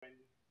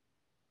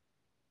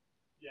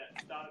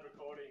Started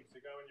recording, so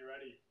go when you're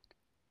ready.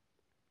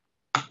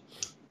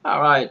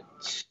 All right.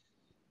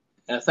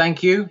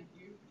 Thank you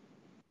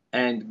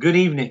and good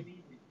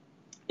evening.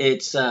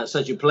 It's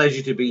such a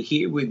pleasure to be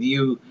here with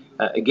you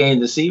again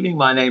this evening.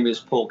 My name is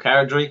Paul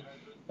Cowdrey,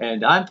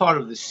 and I'm part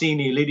of the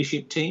senior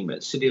leadership team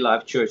at City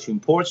Life Church in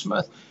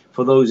Portsmouth.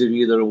 For those of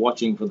you that are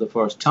watching for the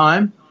first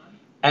time,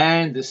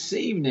 and this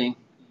evening,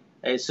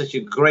 it's such a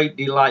great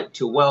delight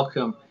to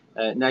welcome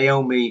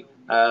Naomi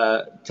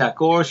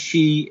Thakur.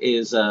 She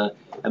is a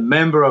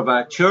member of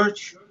our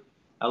church,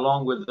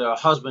 along with her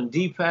husband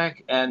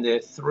Deepak and their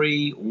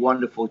three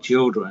wonderful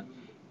children.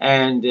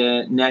 And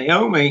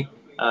Naomi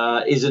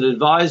is an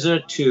advisor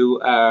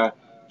to our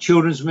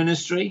children's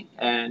ministry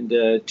and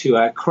to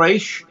our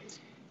creche.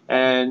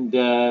 And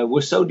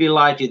we're so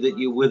delighted that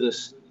you're with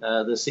us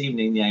this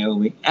evening,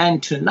 Naomi.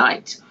 And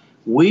tonight,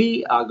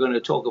 we are going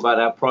to talk about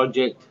our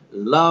project,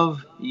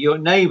 Love Your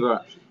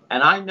Neighbor.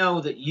 And I know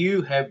that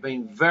you have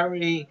been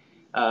very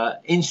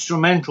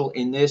instrumental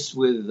in this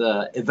with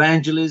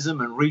evangelism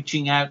and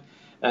reaching out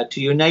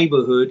to your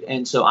neighborhood.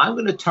 And so I'm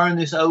going to turn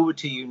this over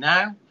to you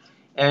now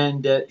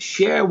and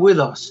share with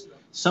us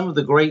some of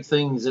the great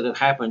things that have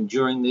happened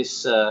during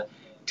this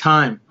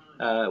time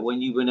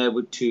when you've been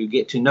able to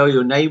get to know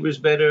your neighbors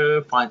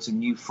better, find some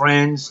new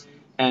friends,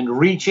 and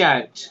reach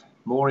out,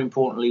 more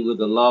importantly, with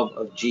the love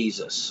of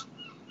Jesus.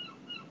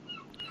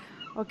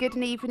 Well, good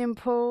evening,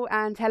 Paul,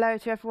 and hello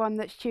to everyone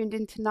that's tuned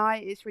in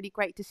tonight. It's really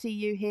great to see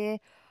you here.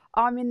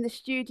 I'm in the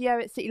studio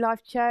at City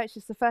Life Church.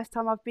 It's the first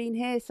time I've been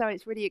here, so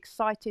it's really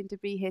exciting to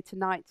be here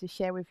tonight to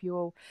share with you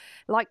all.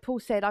 Like Paul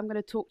said, I'm going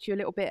to talk to you a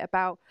little bit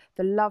about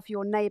the Love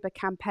Your Neighbour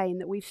campaign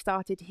that we've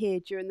started here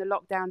during the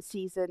lockdown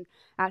season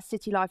at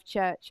City Life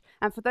Church.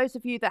 And for those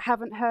of you that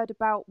haven't heard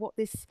about what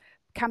this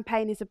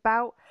campaign is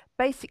about,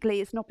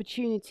 basically it's an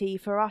opportunity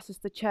for us as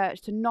the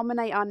church to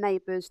nominate our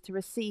neighbours to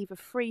receive a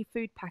free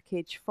food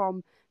package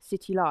from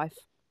City Life.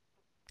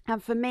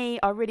 And for me,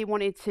 I really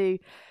wanted to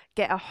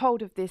get a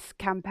hold of this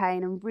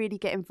campaign and really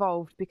get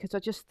involved because I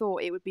just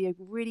thought it would be a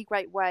really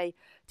great way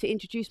to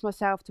introduce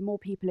myself to more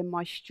people in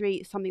my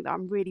street, something that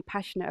I'm really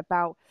passionate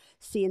about,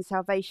 seeing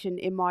salvation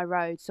in my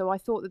road. So I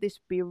thought that this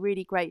would be a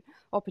really great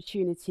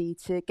opportunity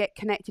to get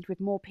connected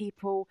with more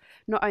people,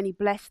 not only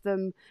bless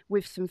them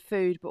with some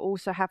food, but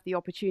also have the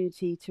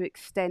opportunity to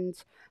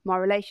extend my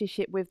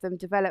relationship with them,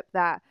 develop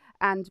that,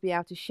 and be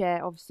able to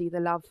share, obviously,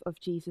 the love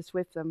of Jesus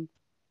with them.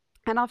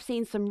 And I've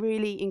seen some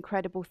really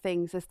incredible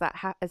things as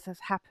as has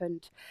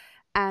happened.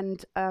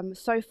 And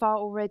so far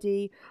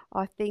already,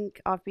 I think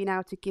I've been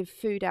able to give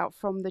food out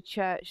from the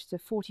church to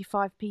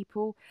 45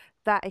 people.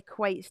 That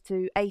equates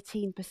to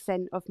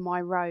 18% of my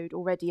road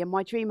already. And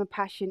my dream and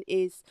passion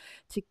is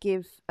to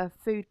give a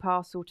food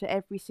parcel to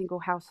every single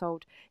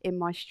household in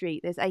my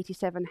street. There's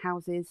 87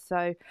 houses, so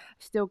I've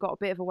still got a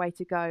bit of a way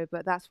to go,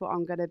 but that's what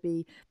I'm going to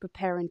be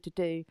preparing to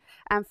do.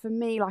 And for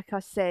me, like I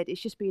said, it's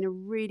just been a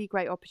really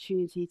great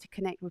opportunity to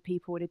connect with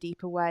people in a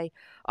deeper way.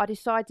 I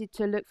decided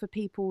to look for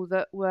people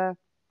that were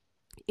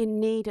in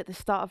need at the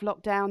start of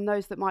lockdown,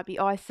 those that might be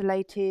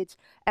isolated,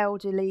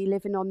 elderly,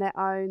 living on their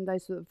own,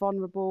 those that are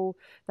vulnerable,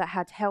 that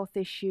had health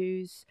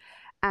issues.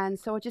 And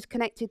so I just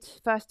connected,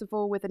 first of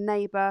all, with a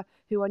neighbour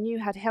who I knew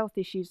had health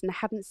issues and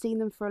hadn't seen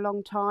them for a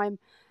long time.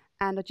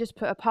 And I just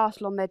put a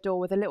parcel on their door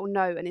with a little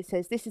note, and it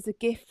says, "This is a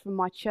gift from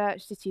my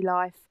church, City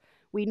Life.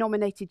 We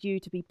nominated you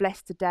to be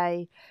blessed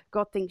today.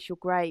 God thinks you're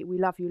great. We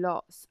love you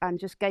lots." And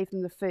just gave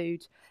them the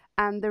food.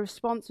 And the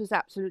response was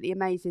absolutely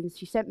amazing.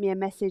 She sent me a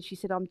message. She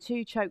said, "I'm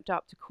too choked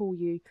up to call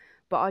you,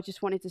 but I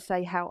just wanted to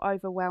say how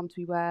overwhelmed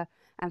we were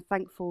and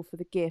thankful for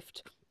the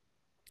gift."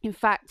 In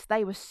fact,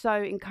 they were so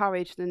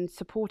encouraged and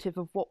supportive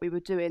of what we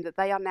were doing that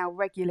they are now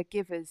regular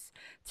givers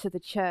to the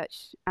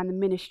church and the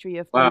ministry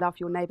of the Wow, Love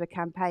Your Neighbour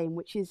campaign,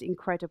 which is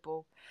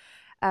incredible.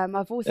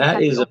 I've also that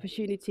had the is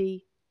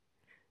opportunity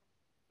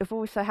I've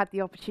also had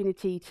the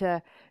opportunity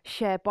to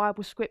share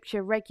Bible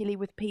scripture regularly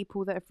with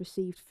people that have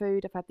received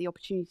food. I've had the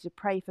opportunity to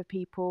pray for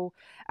people,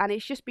 and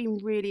it's just been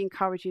really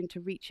encouraging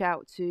to reach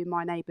out to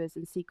my neighbours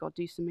and see God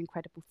do some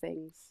incredible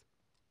things.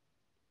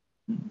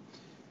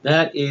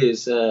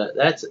 that's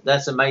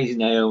amazing,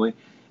 Naomi.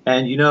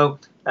 And you know,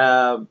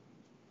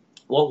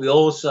 what we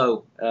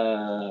also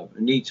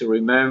need to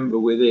remember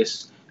with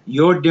this,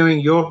 you're doing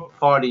your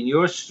part in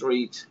your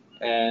street,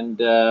 and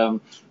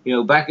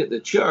back at the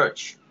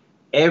church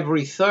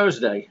every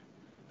Thursday,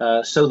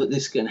 so that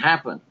this can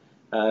happen.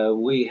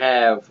 We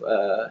have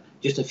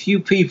just a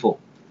few people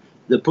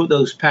that put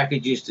those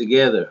packages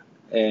together,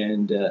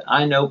 and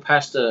I know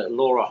Pastor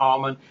Laura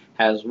Harmon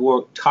has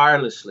worked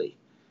tirelessly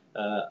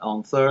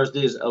on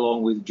Thursdays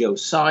along with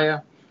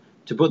Josiah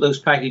to put those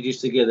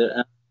packages together. And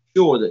I'm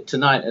sure that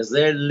tonight, as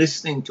they're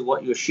listening to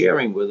what you're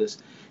sharing with us,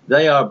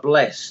 they are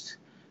blessed.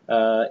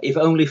 If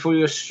only for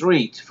your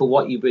street, for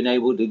what you've been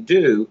able to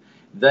do,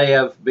 they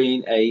have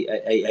been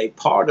a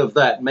part of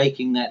that,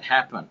 making that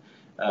happen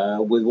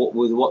with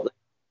what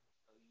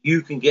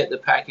you can get the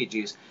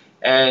packages.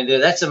 And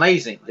that's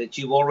amazing that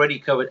you've already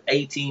covered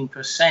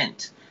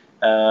 18%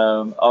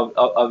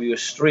 of your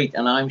street.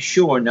 And I'm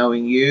sure,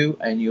 knowing you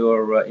and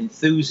your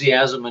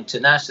enthusiasm and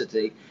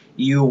tenacity,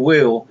 you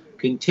will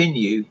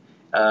continue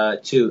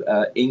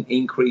to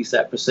increase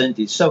that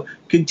percentage. So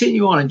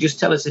continue on and just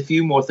tell us a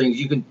few more things.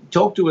 You can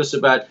talk to us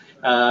about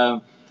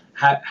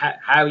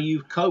how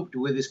you've coped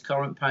with this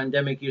current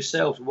pandemic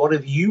yourselves. What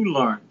have you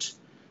learned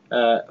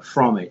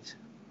from it?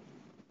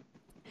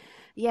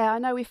 Yeah, I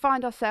know we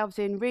find ourselves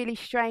in really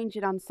strange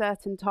and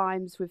uncertain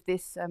times with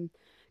this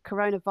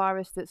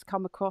coronavirus that's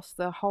come across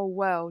the whole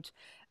world.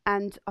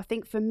 And I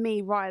think for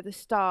me, right at the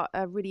start,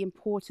 a really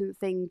important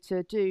thing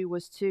to do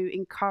was to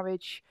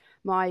encourage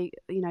my,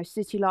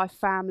 City Life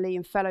family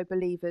and fellow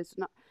believers,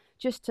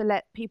 just to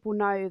let people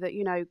know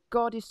that,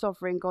 God is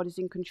sovereign, God is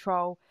in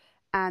control,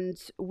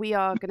 and we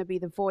are going to be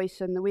the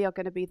voice and we are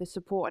going to be the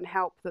support and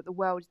help that the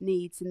world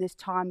needs in this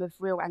time of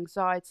real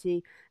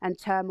anxiety and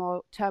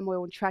turmoil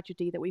and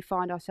tragedy that we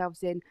find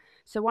ourselves in.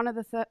 So one of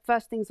the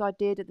first things I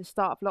did at the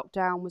start of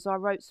lockdown was I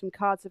wrote some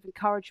cards of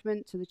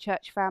encouragement to the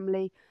church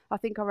family. I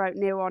think I wrote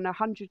near on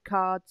 100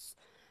 cards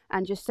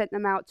and just sent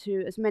them out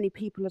to as many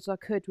people as I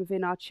could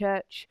within our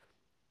church,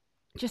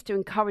 just to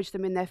encourage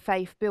them in their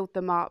faith, build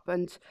them up,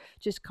 and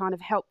just kind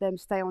of help them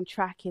stay on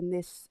track in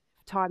this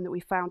time that we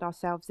found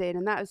ourselves in.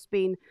 And that has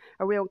been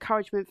a real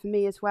encouragement for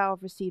me as well.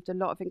 I've received a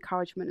lot of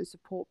encouragement and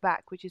support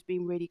back, which has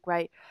been really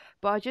great.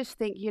 But I just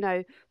think,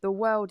 the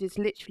world is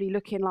literally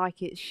looking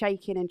like it's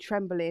shaking and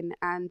trembling,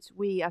 and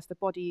we as the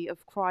body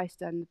of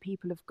Christ and the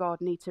people of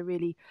God need to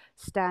really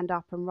stand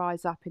up and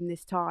rise up in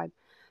this time.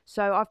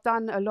 So I've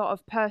done a lot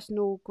of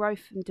personal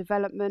growth and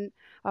development.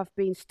 I've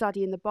been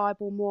studying the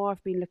Bible more.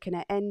 I've been looking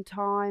at end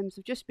times.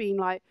 I've just been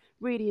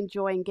really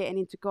enjoying getting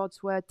into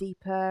God's word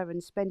deeper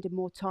and spending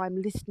more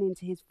time listening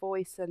to his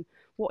voice and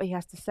what he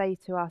has to say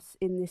to us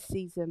in this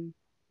season.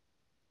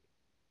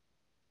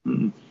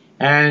 Mm-hmm.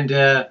 And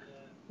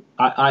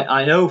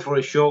I know for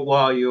a short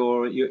while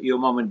your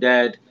mom and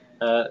dad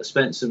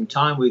spent some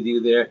time with you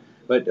there.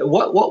 But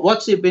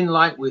what's it been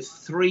like with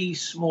three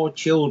small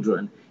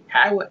children?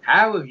 How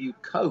have you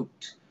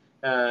coped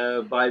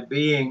by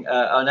being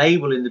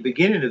unable in the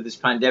beginning of this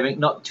pandemic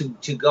not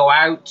to go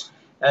out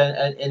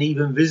and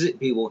even visit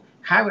people?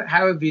 How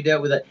have you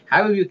dealt with that?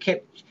 How have you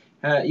kept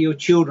your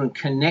children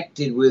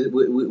connected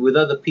with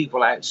other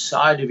people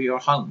outside of your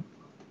home?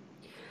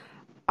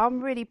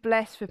 I'm really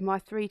blessed with my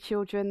three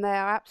children. They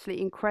are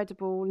absolutely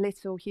incredible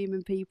little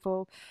human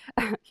people,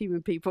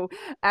 human people.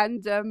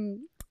 And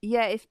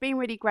yeah, it's been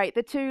really great.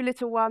 The two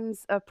little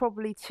ones are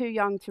probably too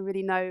young to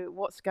really know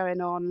what's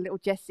going on. Little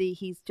Jesse,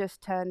 he's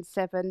just turned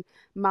 7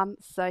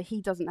 months, so he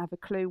doesn't have a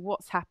clue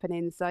what's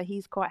happening. So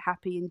he's quite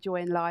happy,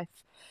 enjoying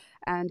life.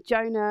 And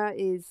Jonah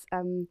is,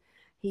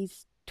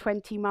 he's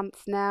 20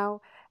 months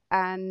now,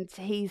 and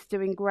he's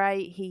doing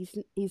great.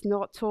 He's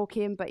not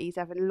talking, but he's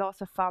having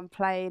lots of fun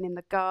playing in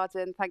the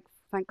garden.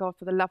 Thank God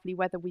for the lovely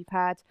weather we've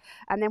had.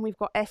 And then we've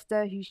got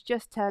Esther, who's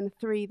just turned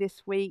 3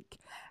 this week.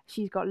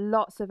 She's got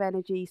lots of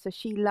energy, so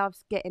she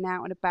loves getting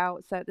out and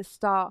about. So at the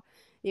start,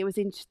 it was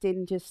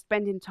interesting just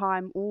spending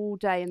time all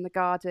day in the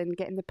garden,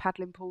 getting the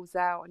paddling pools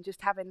out, and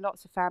just having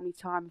lots of family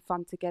time and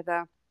fun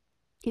together.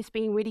 It's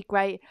been really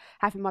great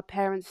having my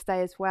parents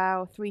stay as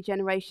well. 3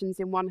 generations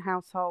in one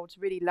household,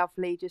 really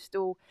lovely. Just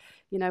all,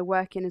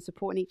 working and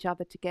supporting each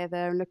other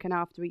together and looking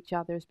after each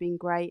other has been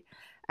great.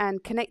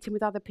 And connecting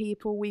with other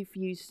people, we've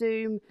used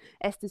Zoom.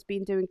 Esther's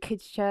been doing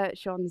kids'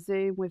 church on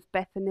Zoom with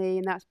Bethany,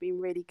 and that's been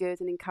really good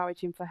and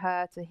encouraging for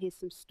her to hear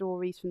some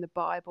stories from the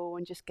Bible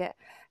and just get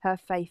her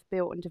faith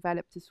built and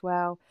developed as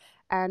well.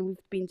 And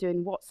we've been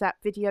doing WhatsApp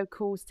video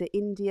calls to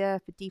India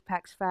for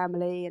Deepak's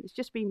family, and it's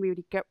just been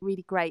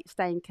really great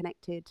staying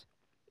connected.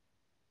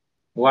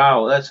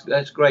 Wow,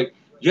 that's great.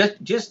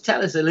 Just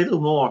tell us a little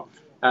more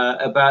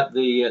about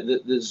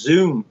the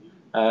Zoom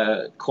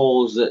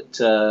calls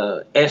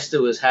that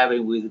Esther was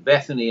having with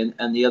Bethany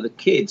and the other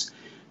kids.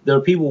 There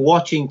are people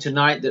watching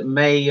tonight that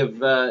may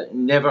have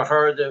never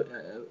heard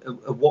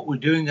of what we're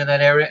doing in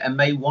that area and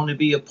may want to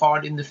be a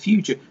part in the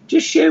future.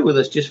 Just share with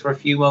us, just for a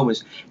few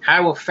moments,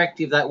 how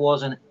effective that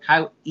was and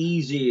how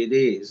easy it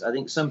is. I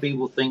think some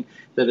people think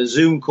that a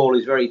Zoom call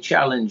is very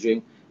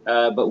challenging,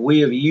 but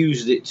we have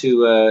used it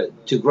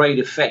to great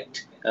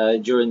effect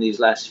during these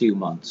last few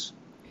months.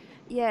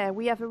 Yeah,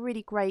 we have a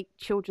really great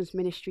children's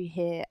ministry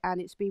here, and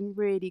it's been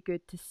really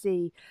good to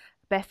see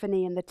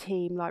Bethany and the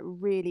team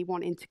really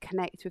wanting to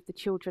connect with the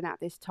children at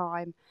this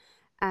time.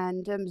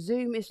 And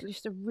Zoom is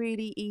just a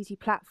really easy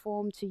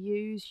platform to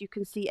use. You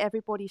can see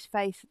everybody's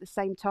face at the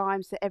same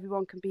time, so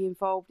everyone can be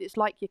involved. It's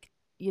like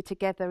you're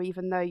together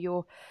even though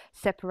you're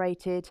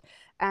separated.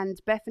 And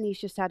Bethany's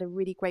just had a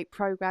really great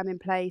program in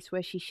place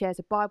where she shares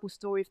a Bible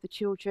story with the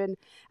children,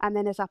 and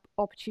then there's an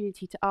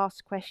opportunity to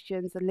ask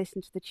questions and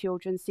listen to the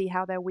children, see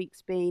how their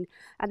week's been,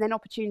 and then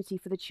opportunity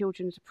for the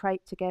children to pray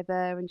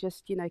together and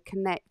just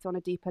connect on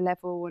a deeper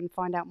level and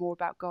find out more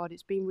about God.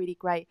 It's been really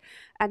great.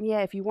 And yeah,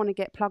 if you want to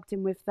get plugged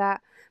in with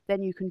that,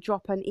 then you can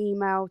drop an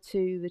email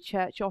to the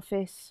church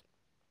office.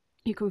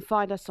 You can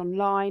find us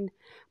online,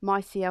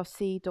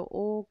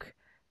 myclc.org.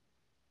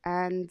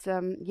 And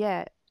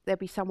yeah, there'll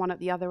be someone at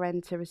the other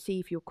end to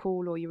receive your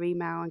call or your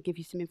email and give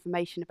you some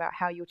information about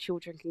how your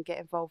children can get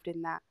involved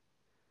in that.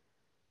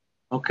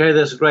 Okay,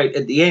 that's great.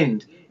 At the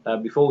end,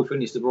 before we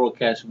finish the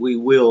broadcast, we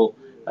will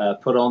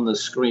put on the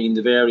screen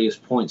the various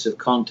points of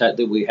contact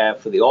that we have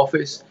for the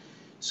office.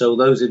 So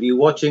those of you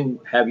watching,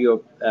 have your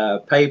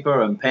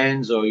paper and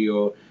pens or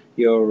your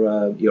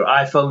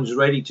iPhones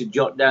ready to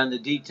jot down the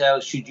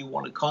details should you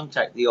want to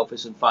contact the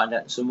office and find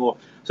out some more.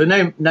 So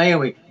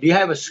Naomi, do you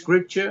have a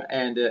scripture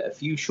and a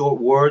few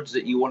short words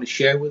that you want to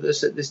share with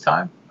us at this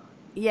time?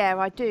 Yeah,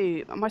 I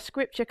do. My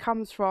scripture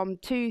comes from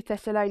 2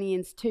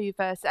 Thessalonians 2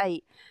 verse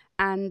 8.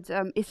 And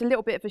it's a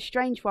little bit of a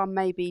strange one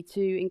maybe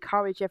to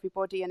encourage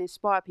everybody and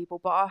inspire people,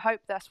 but I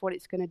hope that's what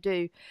it's going to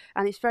do.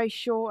 And it's very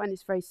short and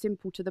it's very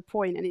simple to the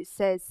point. And it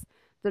says,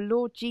 the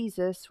Lord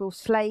Jesus will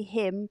slay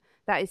him,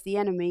 that is the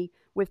enemy,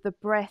 with the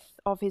breath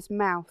of his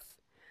mouth.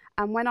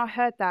 And when I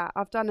heard that,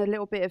 I've done a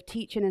little bit of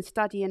teaching and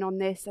studying on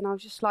this, and I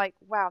was just like,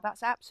 wow,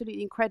 that's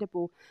absolutely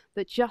incredible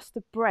that just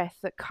the breath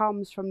that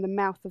comes from the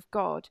mouth of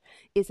God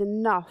is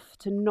enough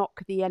to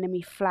knock the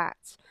enemy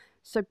flat.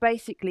 So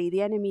basically,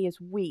 the enemy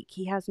is weak.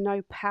 He has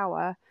no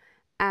power,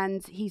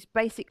 and he's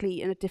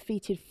basically a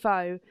defeated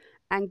foe.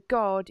 And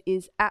God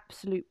is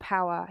absolute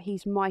power.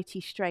 He's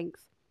mighty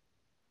strength.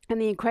 And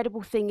the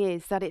incredible thing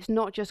is that it's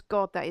not just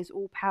God that is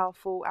all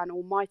powerful and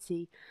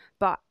almighty,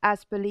 but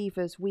as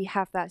believers, we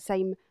have that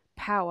same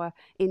power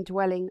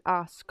indwelling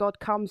us. God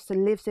comes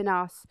and lives in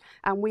us,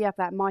 and we have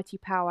that mighty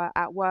power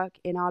at work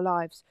in our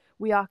lives.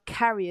 We are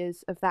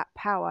carriers of that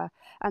power,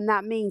 and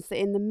that means that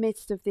in the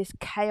midst of this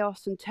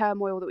chaos and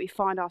turmoil that we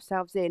find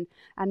ourselves in,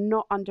 and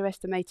not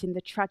underestimating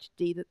the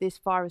tragedy that this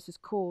virus has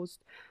caused,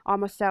 I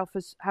myself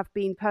have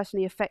been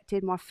personally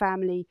affected. My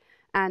family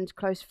and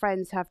close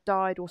friends have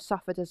died or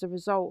suffered as a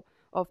result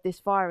of this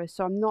virus,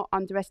 so I'm not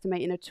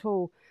underestimating at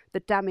all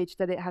the damage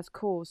that it has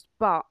caused,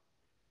 but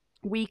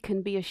we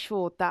can be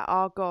assured that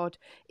our God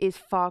is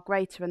far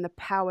greater, and the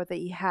power that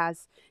he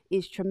has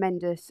is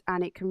tremendous,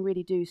 and it can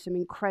really do some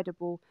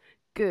incredible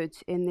good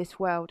in this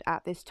world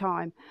at this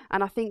time.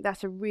 And I think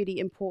that's a really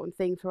important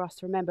thing for us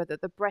to remember,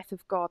 that the breath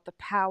of God, the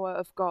power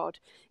of God,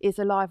 is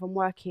alive and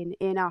working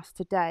in us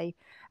today,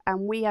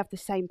 and we have the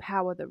same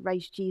power that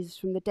raised Jesus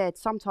from the dead.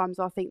 Sometimes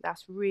I think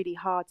that's really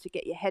hard to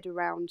get your head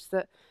around,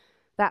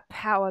 that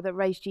power that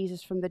raised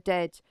Jesus from the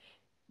dead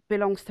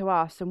belongs to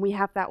us, and we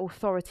have that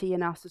authority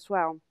in us as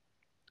well.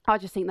 I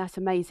just think that's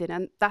amazing.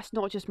 And that's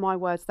not just my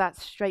words,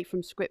 that's straight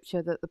from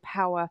scripture, that the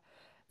power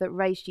that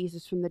raised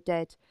Jesus from the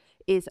dead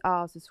is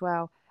ours as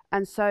well.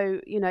 And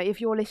so,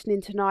 if you're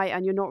listening tonight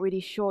and you're not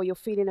really sure, you're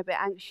feeling a bit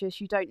anxious,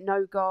 you don't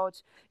know God,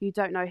 you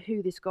don't know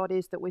who this God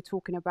is that we're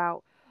talking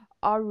about,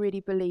 I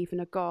really believe in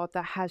a God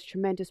that has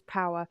tremendous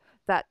power,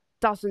 that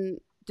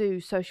doesn't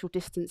do social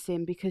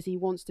distancing because he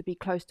wants to be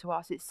close to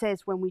us. It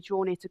says when we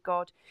draw near to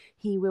God,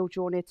 he will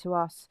draw near to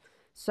us.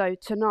 So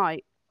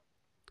tonight,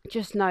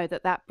 just know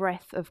that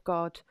breath of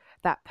God,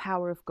 that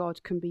power of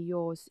God can be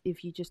yours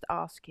if you just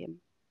ask him.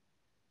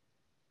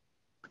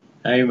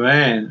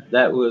 Amen.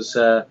 That was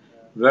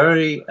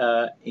very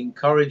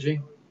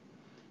encouraging,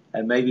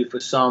 and maybe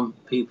for some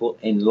people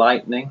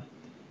enlightening,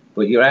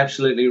 but you're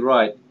absolutely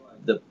right.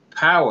 The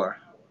power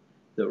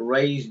that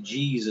raised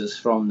Jesus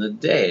from the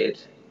dead,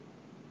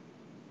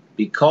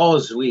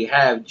 because we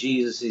have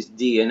Jesus's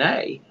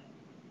DNA,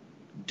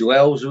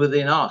 dwells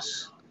within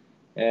us.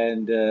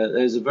 And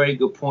there's a very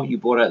good point you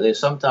brought out there.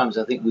 Sometimes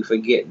I think we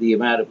forget the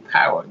amount of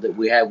power that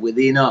we have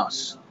within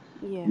us.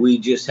 Yeah. We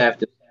just have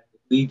to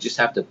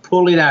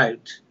pull it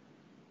out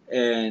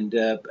and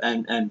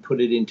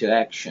put it into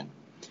action.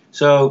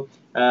 So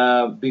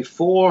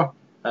before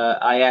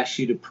I ask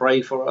you to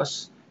pray for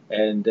us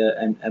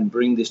and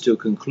bring this to a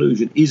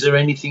conclusion, is there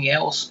anything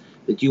else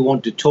that you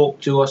want to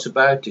talk to us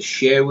about, to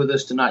share with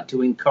us tonight,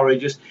 to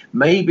encourage us?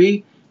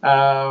 Maybe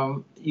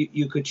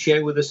you could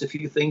share with us a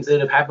few things that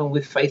have happened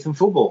with Faith and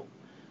Football,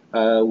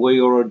 where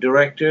you're a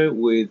director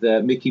with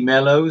Mickey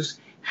Mellows.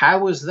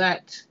 How has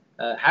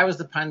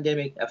the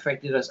pandemic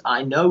affected us?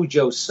 I know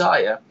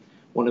Josiah,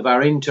 one of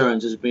our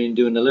interns, has been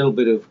doing a little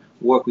bit of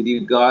work with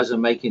you guys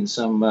and making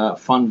some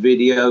fun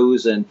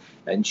videos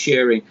and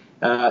sharing.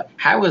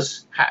 How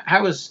has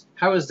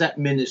that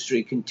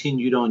ministry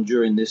continued on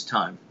during this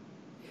time?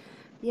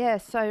 Yeah,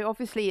 so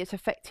obviously it's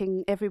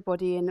affecting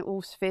everybody in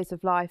all spheres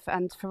of life,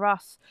 and for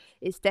us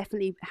it's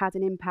definitely had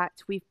an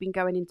impact. We've been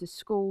going into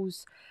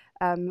schools,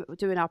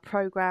 doing our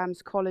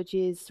programs,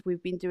 colleges,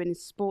 we've been doing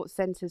sports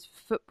centres,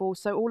 football,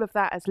 so all of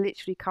that has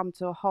literally come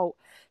to a halt.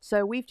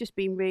 So we've just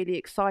been really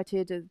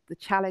excited at the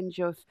challenge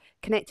of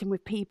connecting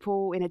with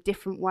people in a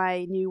different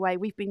way, new way.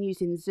 We've been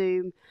using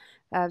Zoom.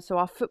 So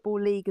our football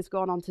league has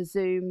gone on to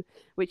Zoom,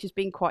 which has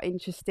been quite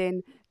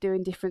interesting,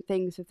 doing different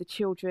things with the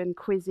children,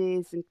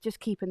 quizzes, and just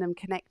keeping them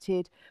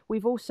connected.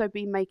 We've also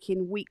been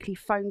making weekly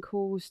phone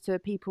calls to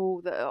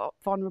people that are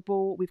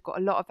vulnerable. We've got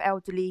a lot of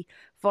elderly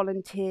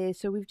volunteers,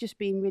 so we've just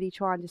been really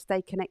trying to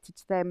stay connected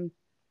to them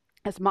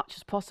as much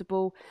as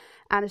possible.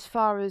 And as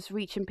far as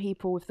reaching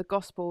people with the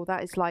gospel,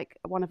 that is like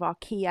one of our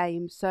key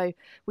aims. So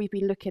we've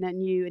been looking at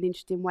new and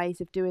interesting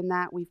ways of doing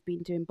that. We've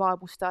been doing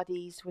Bible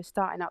studies. We're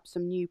starting up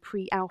some new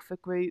pre-alpha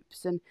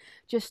groups and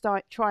just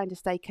trying to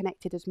stay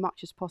connected as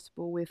much as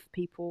possible with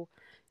people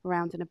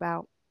around and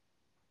about.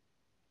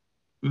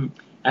 And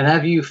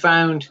have you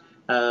found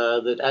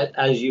that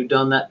as you've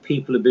done that,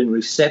 people have been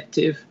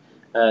receptive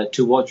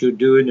to what you're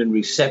doing and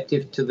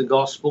receptive to the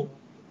gospel?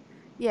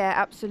 Yeah,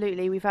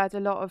 absolutely. We've had a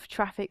lot of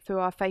traffic through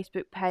our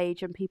Facebook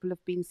page, and people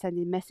have been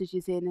sending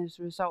messages in as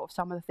a result of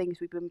some of the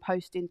things we've been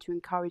posting to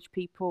encourage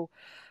people.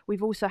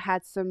 We've also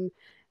had some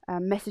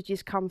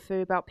messages come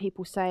through about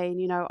people saying,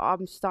 you know,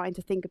 I'm starting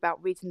to think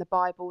about reading the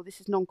Bible. This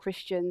is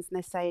non-Christians, and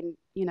they're saying,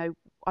 you know,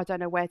 I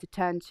don't know where to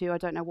turn to. I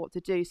don't know what to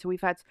do. So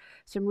we've had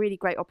some really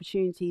great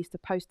opportunities to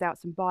post out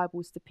some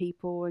Bibles to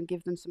people and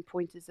give them some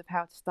pointers of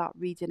how to start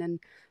reading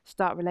and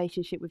start a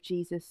relationship with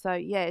Jesus. So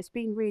yeah, it's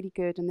been really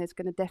good, and there's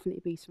going to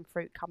definitely be some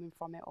fruit coming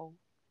from it all.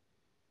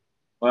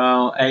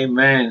 Well,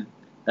 amen.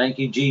 Thank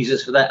you,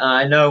 Jesus, for that. And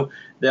I know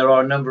there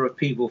are a number of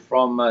people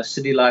from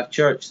City Life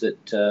Church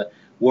that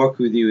work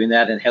with you in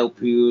that and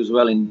help you as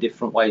well in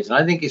different ways. And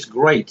I think it's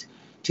great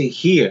to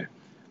hear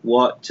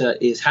what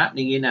is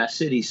happening in our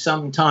city.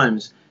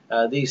 Sometimes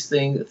these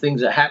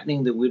things are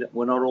happening that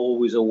we're not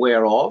always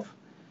aware of.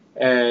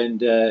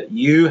 And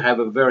you have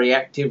a very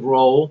active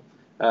role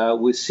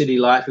with City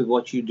Life, with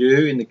what you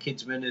do in the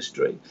kids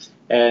ministry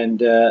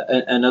and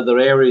other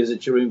areas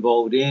that you're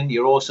involved in.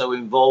 You're also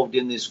involved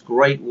in this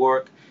great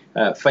work,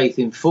 Faith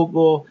in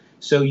Football.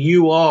 So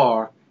you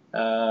are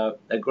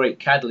a great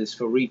catalyst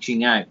for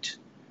reaching out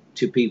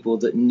to people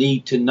that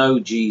need to know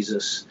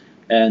Jesus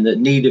and that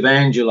need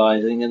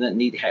evangelizing and that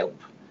need help.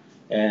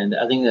 And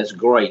I think that's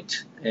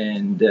great.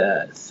 And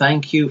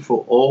thank you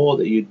for all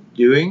that you're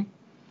doing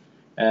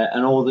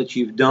and all that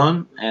you've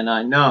done. And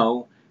I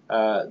know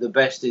the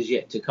best is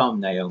yet to come,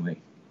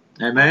 Naomi.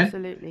 Amen?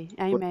 Absolutely.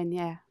 Amen.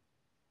 Yeah.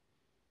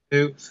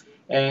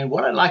 And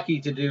what I'd like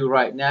you to do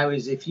right now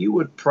is if you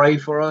would pray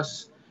for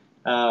us,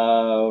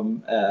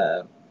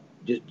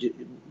 just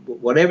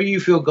whatever you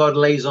feel God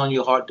lays on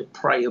your heart to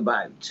pray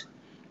about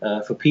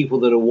for people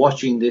that are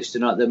watching this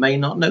tonight that may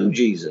not know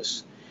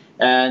Jesus.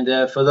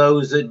 And for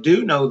those that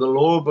do know the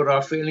Lord but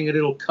are feeling a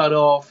little cut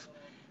off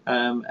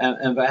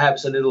and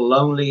perhaps a little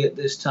lonely at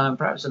this time,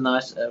 perhaps a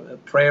nice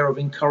prayer of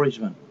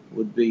encouragement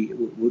would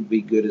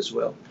be good as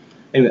well.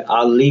 Anyway,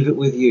 I'll leave it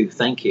with you.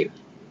 Thank you.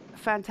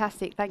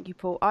 Fantastic. Thank you,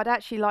 Paul. I'd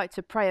actually like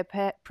to pray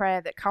a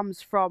prayer that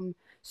comes from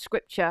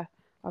Scripture.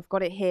 I've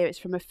got it here. It's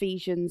from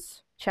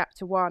Ephesians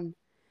chapter 1.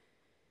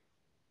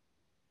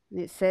 And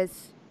it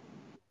says,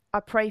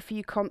 I pray for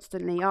you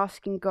constantly,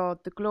 asking God,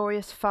 the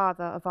glorious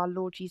Father of our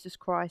Lord Jesus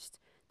Christ,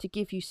 to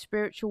give you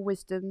spiritual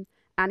wisdom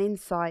and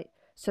insight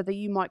so that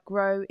you might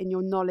grow in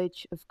your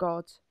knowledge of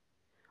God.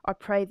 I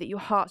pray that your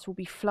hearts will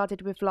be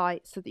flooded with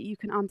light so that you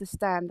can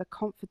understand the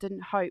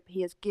confident hope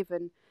he has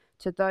given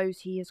to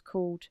those he has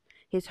called,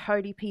 his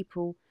holy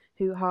people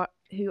who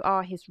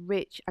are his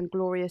rich and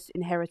glorious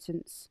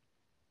inheritance.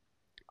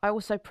 I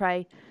also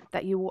pray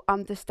that you will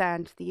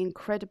understand the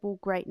incredible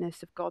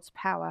greatness of God's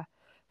power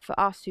for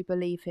us who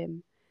believe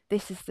him.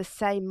 This is the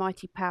same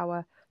mighty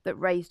power that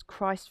raised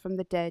Christ from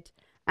the dead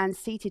and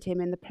seated him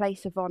in the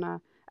place of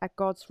honor at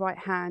God's right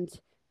hand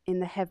in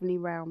the heavenly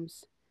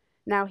realms.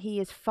 Now he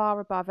is far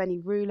above any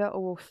ruler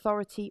or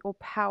authority or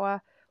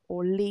power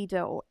or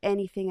leader or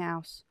anything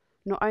else,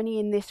 not only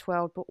in this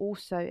world but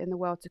also in the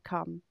world to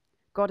come.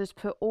 God has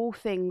put all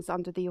things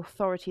under the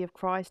authority of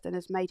Christ and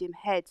has made him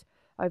head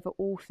over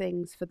all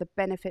things for the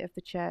benefit of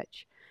the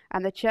church.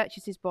 And the church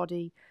is his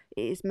body.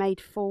 It is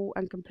made full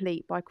and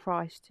complete by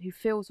Christ, who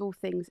fills all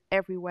things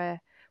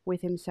everywhere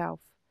with himself.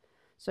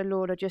 So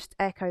Lord, I just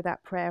echo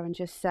that prayer and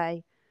just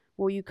say,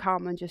 will you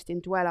come and just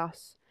indwell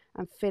us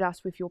and fill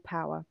us with your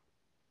power?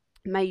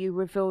 May you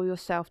reveal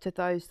yourself to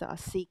those that are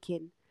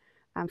seeking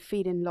and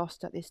feeling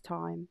lost at this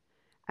time.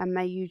 And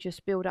may you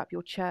just build up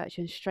your church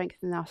and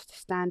strengthen us to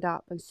stand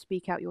up and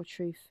speak out your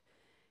truth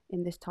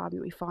in this time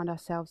that we find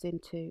ourselves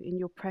into. In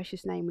your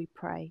precious name we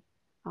pray.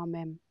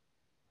 Amen.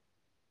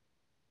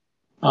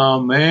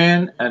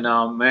 Amen and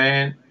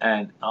amen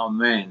and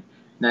amen.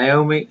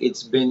 Naomi,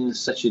 it's been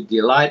such a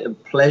delight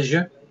and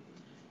pleasure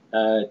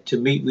to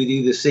meet with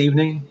you this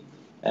evening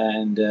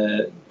and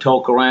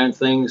talk around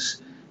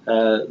things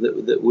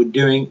that we're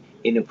doing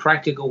in a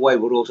practical way,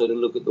 but also to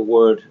look at the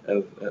Word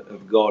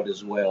of God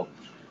as well.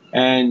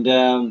 And,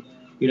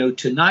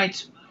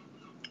 tonight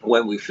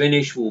when we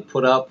finish, we'll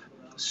put up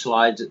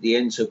slides at the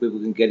end so people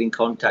can get in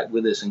contact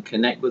with us and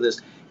connect with us.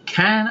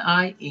 Can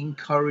I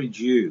encourage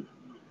you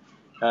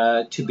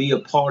to be a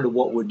part of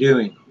what we're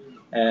doing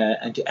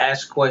and to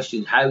ask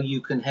questions how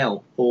you can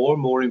help, or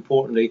more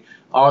importantly,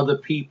 are the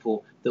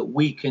people that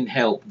we can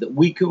help, that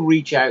we can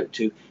reach out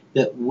to,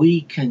 that we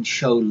can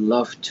show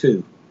love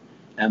to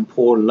and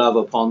pour love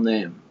upon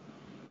them.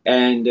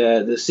 And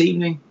this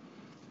evening,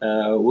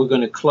 we're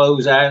going to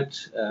close out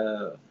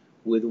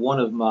with one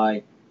of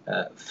my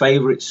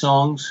favorite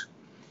songs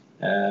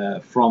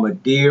from a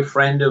dear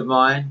friend of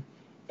mine,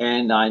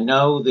 and I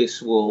know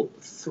this will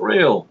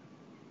thrill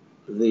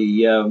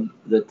the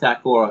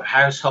Thakur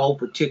household,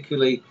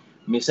 particularly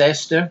Miss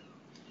Esther.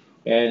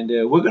 And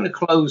we're going to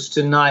close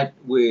tonight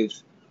with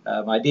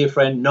my dear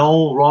friend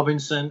Noel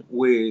Robinson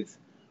with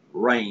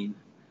Rain.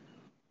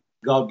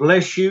 God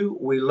bless you.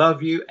 We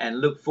love you and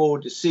look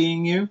forward to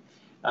seeing you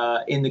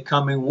in the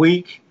coming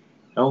week.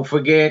 Don't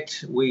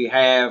forget, we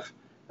have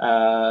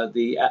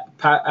the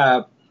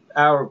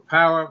hour of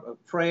power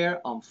of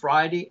prayer on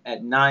Friday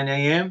at 9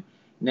 a.m.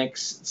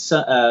 Next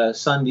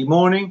Sunday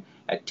morning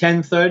at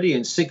 10:30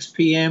 and 6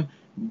 p.m.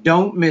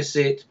 Don't miss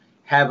it.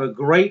 Have a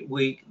great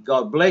week.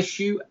 God bless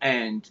you,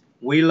 and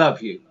we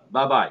love you.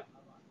 Bye-bye.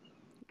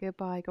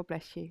 Goodbye. God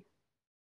bless you.